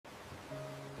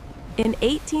In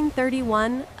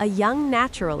 1831, a young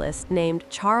naturalist named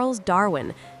Charles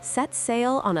Darwin set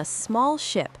sail on a small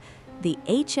ship, the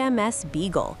HMS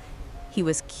Beagle. He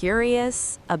was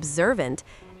curious, observant,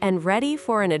 and ready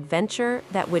for an adventure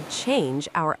that would change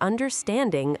our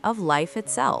understanding of life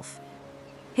itself.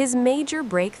 His major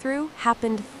breakthrough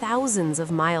happened thousands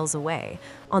of miles away,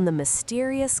 on the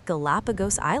mysterious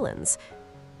Galapagos Islands.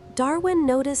 Darwin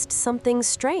noticed something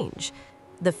strange.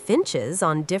 The finches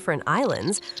on different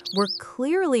islands were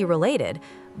clearly related,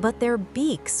 but their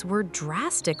beaks were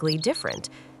drastically different.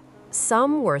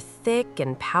 Some were thick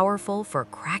and powerful for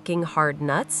cracking hard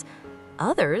nuts.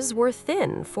 Others were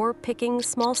thin for picking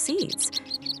small seeds.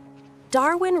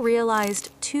 Darwin realized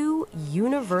two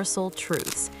universal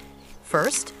truths.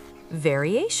 First,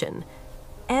 variation.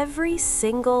 Every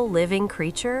single living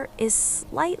creature is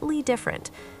slightly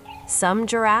different. Some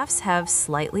giraffes have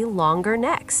slightly longer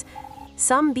necks.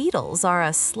 Some beetles are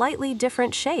a slightly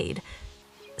different shade.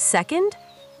 Second,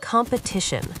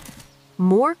 competition.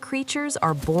 More creatures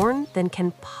are born than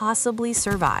can possibly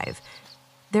survive.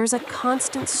 There's a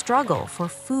constant struggle for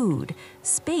food,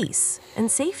 space, and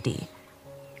safety.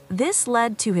 This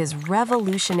led to his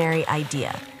revolutionary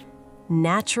idea: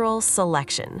 natural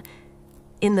selection.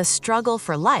 In the struggle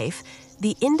for life,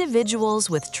 the individuals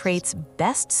with traits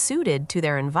best suited to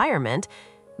their environment,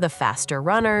 the faster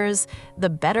runners, the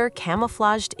better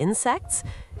camouflaged insects,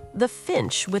 the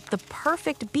finch with the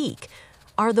perfect beak,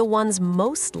 are the ones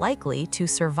most likely to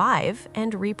survive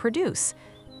and reproduce.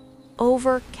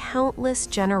 Over countless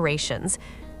generations,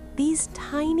 these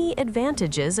tiny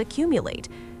advantages accumulate,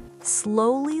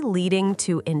 slowly leading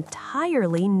to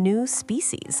entirely new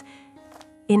species.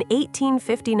 In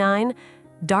 1859,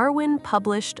 Darwin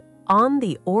published On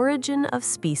the Origin of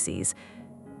Species,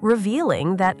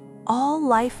 revealing that all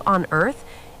life on Earth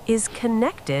is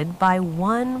connected by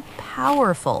one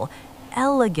powerful,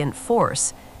 elegant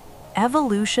force: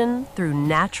 evolution through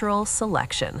natural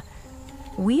selection.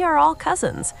 We are all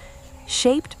cousins,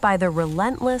 shaped by the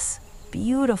relentless,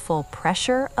 beautiful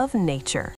pressure of nature.